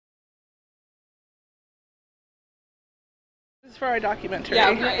It's for our documentary.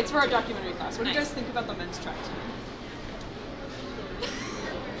 Yeah, it's for our documentary class. What do you guys think about the men's track team?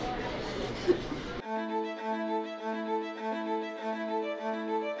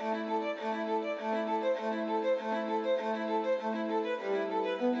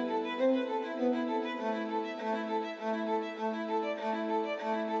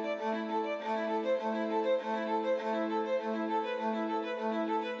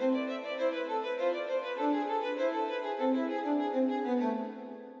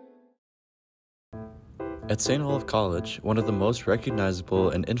 At St. Olaf College, one of the most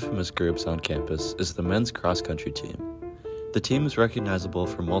recognizable and infamous groups on campus is the men's cross-country team. The team is recognizable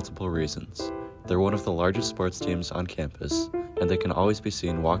for multiple reasons. They're one of the largest sports teams on campus, and they can always be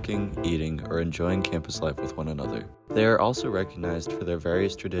seen walking, eating, or enjoying campus life with one another. They are also recognized for their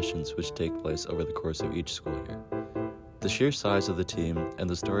various traditions which take place over the course of each school year. The sheer size of the team and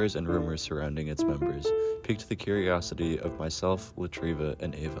the stories and rumors surrounding its members piqued the curiosity of myself, Latriva,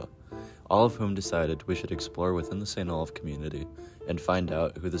 and Ava, all of whom decided we should explore within the St. Olaf community and find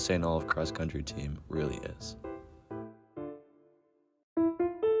out who the St. Olaf cross-country team really is.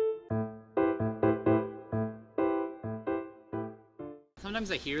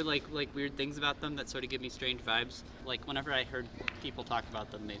 Sometimes I hear like weird things about them that sort of give me strange vibes. Like whenever I heard people talk about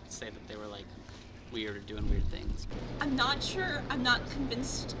them, they'd say that they were like weird or doing weird things. I'm not sure, I'm not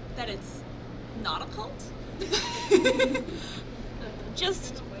convinced that it's not a cult.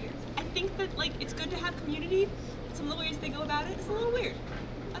 Just, I think that like it's good to have community, but some of the ways they go about it is a little weird.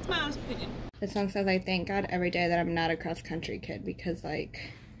 That's my honest opinion. The song says I thank God every day that I'm not a cross-country kid because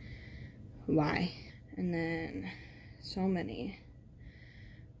like, why? And then so many,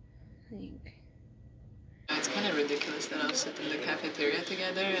 like. It's kind of ridiculous that I'll sit in the cafeteria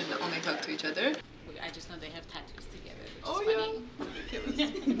together and only talk to each other. I just know they have tattoos together, which Oh is yeah,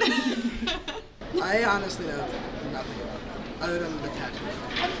 funny. I honestly know nothing about them, other than the tattoos.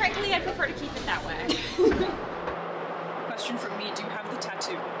 And frankly, I prefer to keep it that way. Question from me, do you have the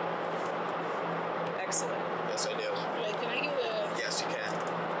tattoo? Excellent. Yes, I do. Wait, can I get a... Yes, you can.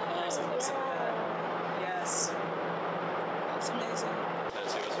 Nice and close like that. Yes. That's amazing.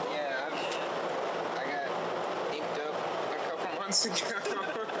 That's you as well. Yeah, I got inked up a couple months ago.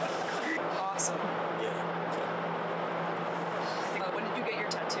 Awesome. Yeah. When did you get your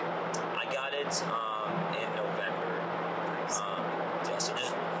tattoo? I got it in November. Nice. Yeah,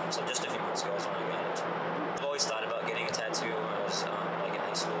 so just a few months ago is when I got it. I've always thought about getting a tattoo when I was like in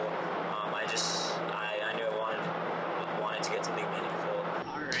high school. I knew I wanted to get something meaningful.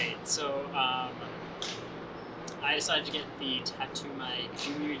 Alright, so I decided to get the tattoo my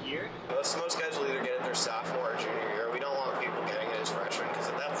junior year. Most guys will either get it their sophomore or junior year. We don't want people getting it as freshmen because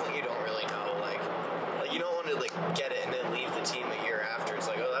at that point you don't really know. Like you don't want to like get it and then leave the team a year after. It's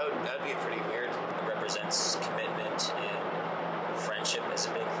like, oh, that'd be pretty weird. It represents commitment and friendship is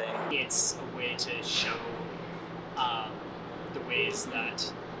a big thing. It's a way to show the ways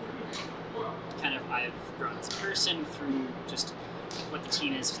that kind of I've grown as a person through just what the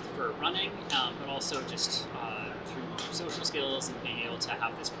team is for running, but also just through social skills and being able to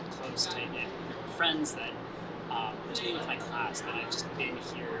have this close, tight-knit group of friends that, particularly with my class, that I've just been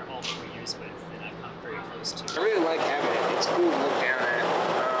here all 4 years with, and I've come very close to. I really like having it. It's cool to look down at,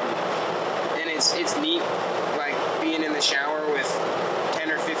 and it's neat, like being in the shower with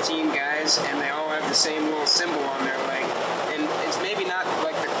 10 or 15 guys, and they all have the same little symbol on their leg. And it's maybe not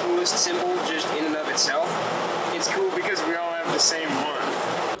like the coolest symbol just in and of itself. It's cool because we all have the same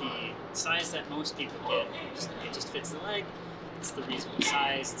one. The size that most people get, it just fits the leg. It's the reasonable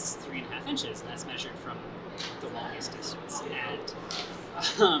size. It's 3.5 inches, and that's measured from the longest distance.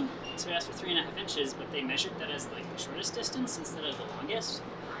 And so we asked for 3.5 inches, but they measured that as like the shortest distance instead of the longest.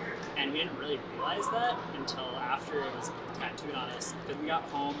 And we didn't really realize that until after it was tattooed on us. Because we got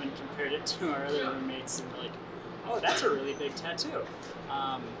home and compared it to our other roommates, and we're like, oh, that's a really big tattoo.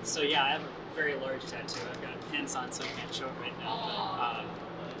 So yeah, I have a very large tattoo. I've got pants on, so I can't show it right now.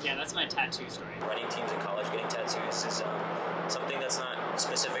 But yeah, that's my tattoo story. Running teams in college getting tattoos is something that's not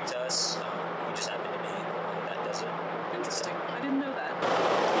specific to us. We just happen to be one that does it. Interesting. I didn't know that.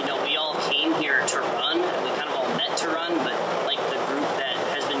 You know, we all came here to run, and we kind of all met to run, but like the group that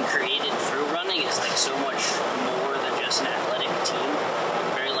has been created through running is like so much more than just an athletic team.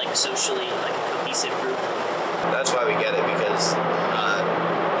 Very like socially like a cohesive group. That's why we get it, because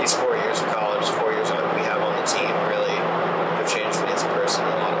these 4 years of college, 4 years that we have on the team really have changed me as a person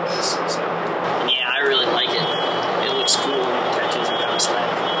in a lot of ways. So. And yeah, I really like it. It looks cool. Tattoos are kind of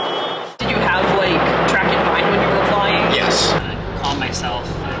swag. Did you have like track in mind when you were applying? Yes. Calm myself.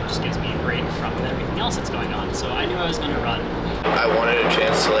 It just gives me a break from everything else that's going on. So I knew I was going to run. I wanted a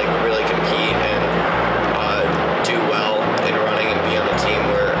chance to like really compete and do well in running.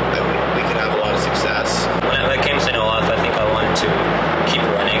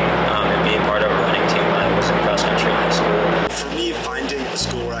 finding a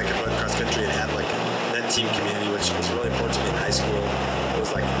school where I could run cross country and have like that team community, which was really important to me in high school. It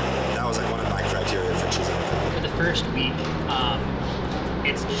was like, that was like one of my criteria for choosing. For the first week,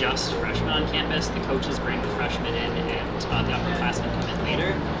 it's just freshmen on campus. The coaches bring the freshmen in, and the upperclassmen come in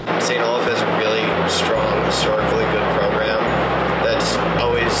later. St. Olaf has a really strong, historically good program that's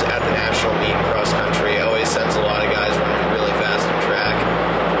always at the national meet cross country, always sends a lot of guys running really fast in track.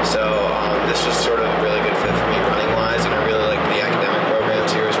 So this was sort of a really good fit for me running-wise, and I really like the academic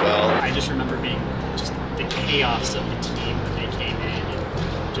programs here as well. I just remember being just the chaos of the team when they came in,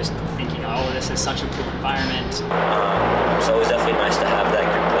 and just thinking, oh, this is such a cool environment. So it was definitely nice to have that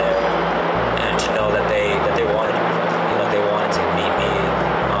group there, and to know that they wanted to, they wanted to meet me,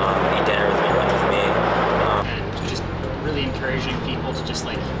 eat dinner with me, run with me, and just really encouraging people to just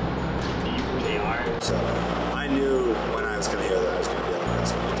like be who they are. So I knew when I was coming here that I was going to be on the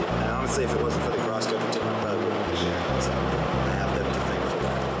cross country team, and honestly, if it wasn't for the cross country team, I probably wouldn't be here. So I have them to thank for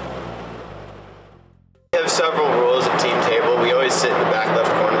that. We have several rules of team table. We always sit in the back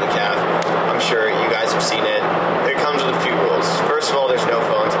left corner of the caf. I'm sure you guys have seen it. It comes with a few rules. First of all, there's no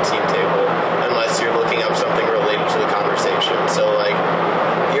phones at team table unless you're looking up something related to the conversation. So like,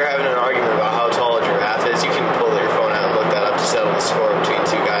 you're having an argument about how tall a giraffe is, you can pull your phone out and look that up to settle the score between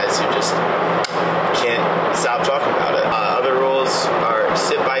two guys who just can't stop talking about it. Other rules are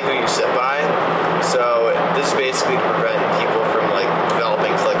sit by who you sit by. So this is basically to prevent people from like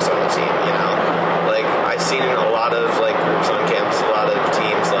developing cliques on the team, you know? Like, I've seen in a lot of like groups on campus, a lot of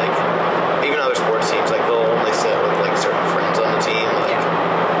teams, like even other sports teams, like they'll only sit with like certain friends on the team. Like,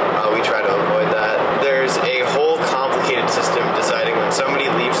 we try to avoid that. There's a whole complicated system deciding when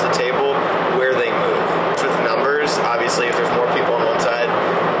somebody leaves the table where they move. With numbers, obviously, if there's more people on one side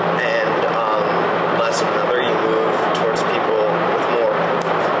and less on another, you move towards people with more.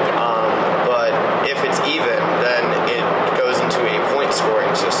 But if it's even, then it goes into a point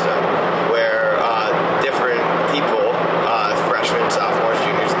scoring system where different people, freshmen, sophomores,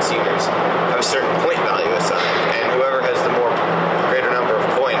 juniors, and seniors, have a certain point value assigned, and whoever has the greater number of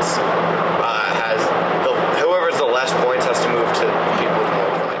points whoever's the less points has to move to people with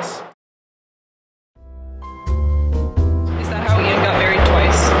more points. Is that how Ian got married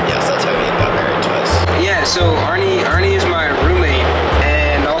twice? Yes, that's how Ian got married twice. Yeah, so Arnie is my roommate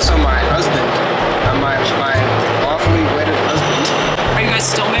and also my husband. My lawfully wedded husband. Are you guys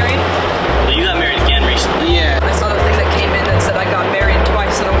still married? Well, you got married again recently. Yeah. I saw the thing that came in that said I got married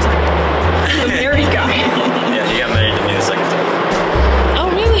twice, and I was like, I'm the married guy. Yeah, he got married to me the second time.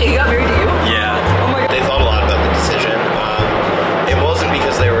 Oh, really? He got married to you? Yeah. Oh my god. They thought a lot about the decision. It wasn't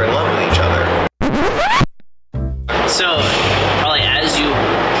because they were in love with each other. So, probably as you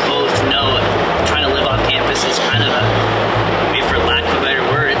both know, trying to live on campus is kind of maybe for lack of a better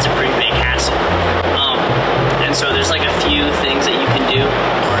word, it's a pretty big hassle. And so there's like a few things that you can do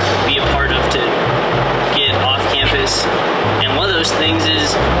or be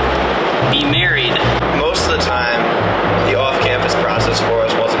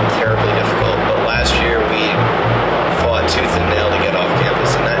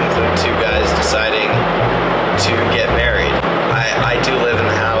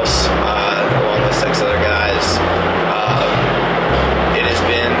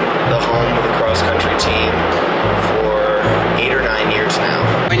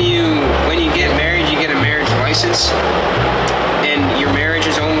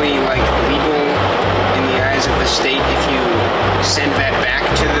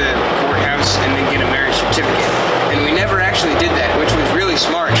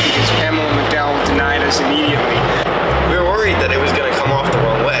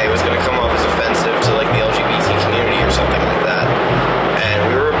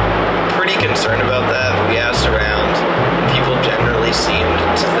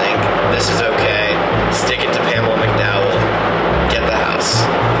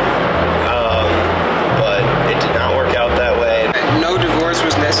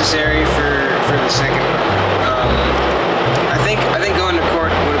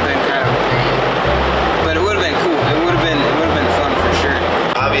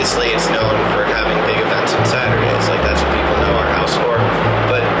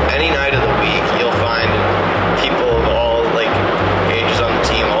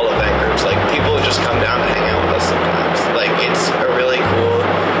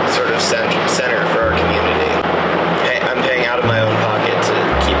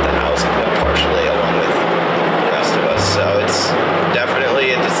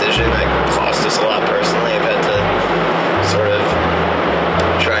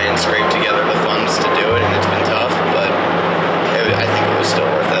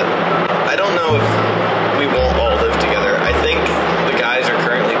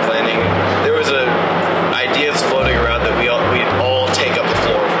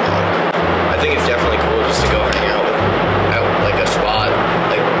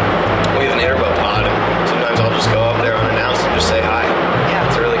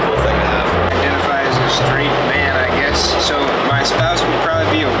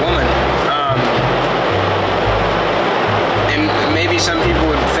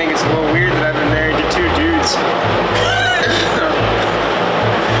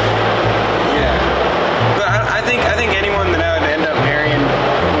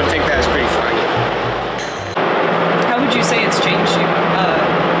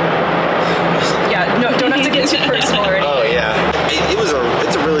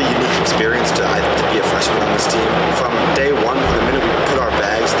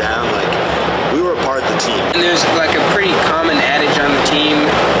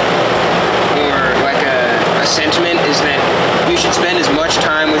as much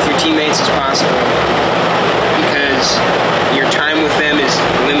time with your teammates as possible because your time with them is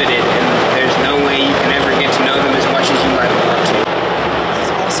limited and there's no way you can ever get to know them as much as you might want to. This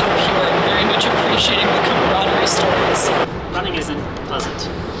is also pure, very much appreciating the camaraderie stories. Running isn't pleasant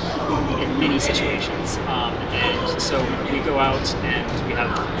in many situations, and so we go out and we have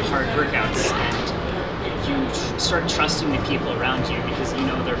hard workouts, and you start trusting the people around you because you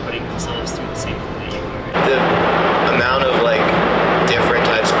know they're putting themselves through the same thing that you are. The amount of like different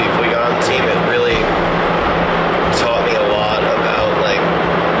types of people you got on the team, it really taught me a lot about like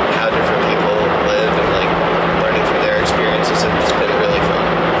how different people live and like learning from their experiences. It's been really fun.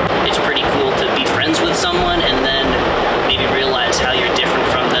 It's pretty cool to be friends with someone and then maybe realize how you're different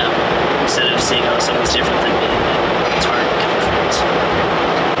from them instead of seeing, oh, someone's different than me. It's hard to become friends.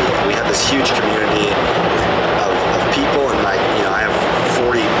 We have this huge community of people, and like, you know, I have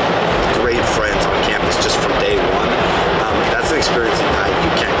 40 great friends on campus just from day one. That's an experience that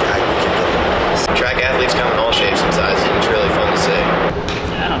you can't get. Track athletes come in all shapes and sizes, and it's really fun to see.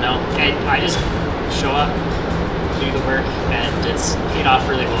 I don't know. I just show up, do the work, and it's paid off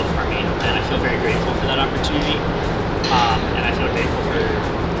really well for me. And I feel very grateful for that opportunity. And I feel grateful for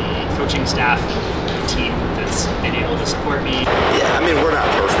the coaching staff, the team that's been able to support me. Yeah, I mean, we're not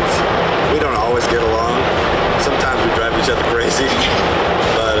perfect. We don't always get along. Sometimes we drive each other crazy.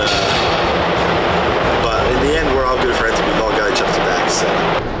 But in the end, we're all good friends and we've all got each other's backs. So.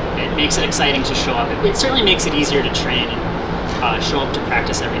 It makes it exciting to show up. It certainly makes it easier to train and show up to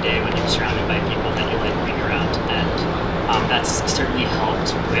practice every day when you're surrounded by people that you like being around. And that's certainly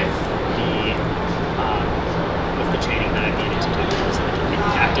helped with the training that I've needed to do. Because I can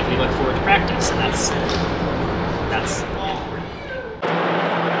actively look forward to practice, and that's important.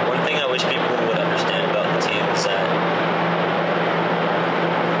 One thing I wish people would understand about the team is that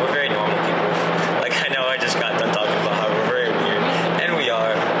we're very normal people. Like, I know I just got done talking about how we're very weird, and we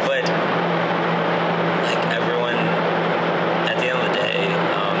are, but like everyone at the end of the day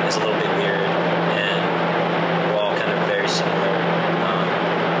is a little bit weird, and we're all kind of very similar.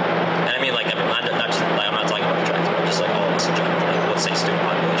 And I mean, like, I'm not talking about the track team, just like all of us in general. Like, let's say student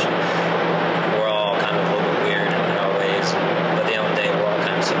population. We're all kind of a little bit weird in our ways, but at the end of the day, we're all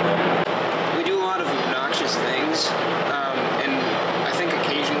kind of similar. We do a lot of obnoxious things, and I think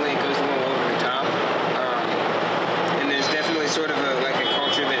occasionally it goes a little over the top. And there's definitely sort of a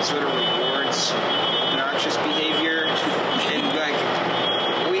culture that sort of rewards obnoxious behavior. And like,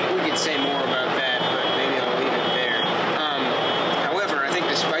 we could say more about that, but maybe I'll leave it there. However, I think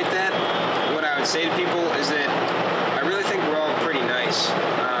despite that, what I would say to people is that I really think we're all pretty nice.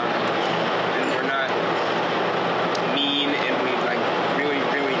 And we're not mean, and we really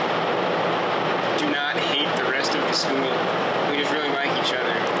do not hate the rest of the school. We just really like each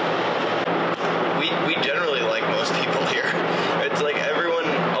other. We generally like most people here. It's like everyone,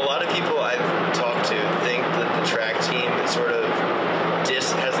 a lot of people I've talked to think that the track team is sort of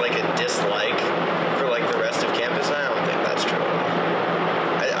has like a dislike for like the rest of campus. I don't think that's true at all.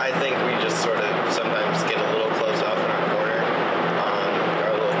 I think we just sort of sometimes get a little closed off in our corner,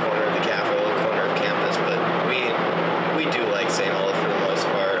 our little corner of the cafe, a little corner of campus, but we do like St. Olaf for the most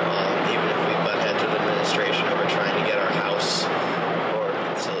part, even if we butt heads with administration over trying to get our house or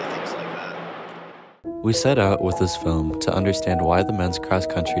silly things like that. We set out with this film to understand why the men's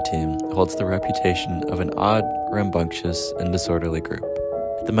cross-country team holds the reputation of an odd, rambunctious, and disorderly group.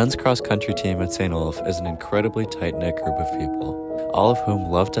 The men's cross-country team at St. Olaf is an incredibly tight-knit group of people, all of whom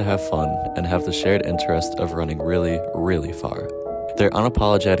love to have fun and have the shared interest of running really, really far. They're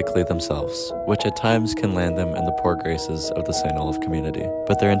unapologetically themselves, which at times can land them in the poor graces of the St. Olaf community.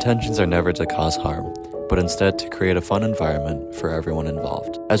 But their intentions are never to cause harm, but instead to create a fun environment for everyone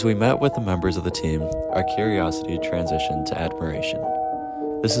involved. As we met with the members of the team, our curiosity transitioned to admiration.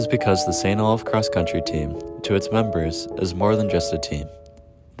 This is because the St. Olaf cross-country team, to its members, is more than just a team.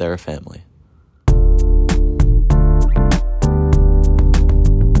 They're a family.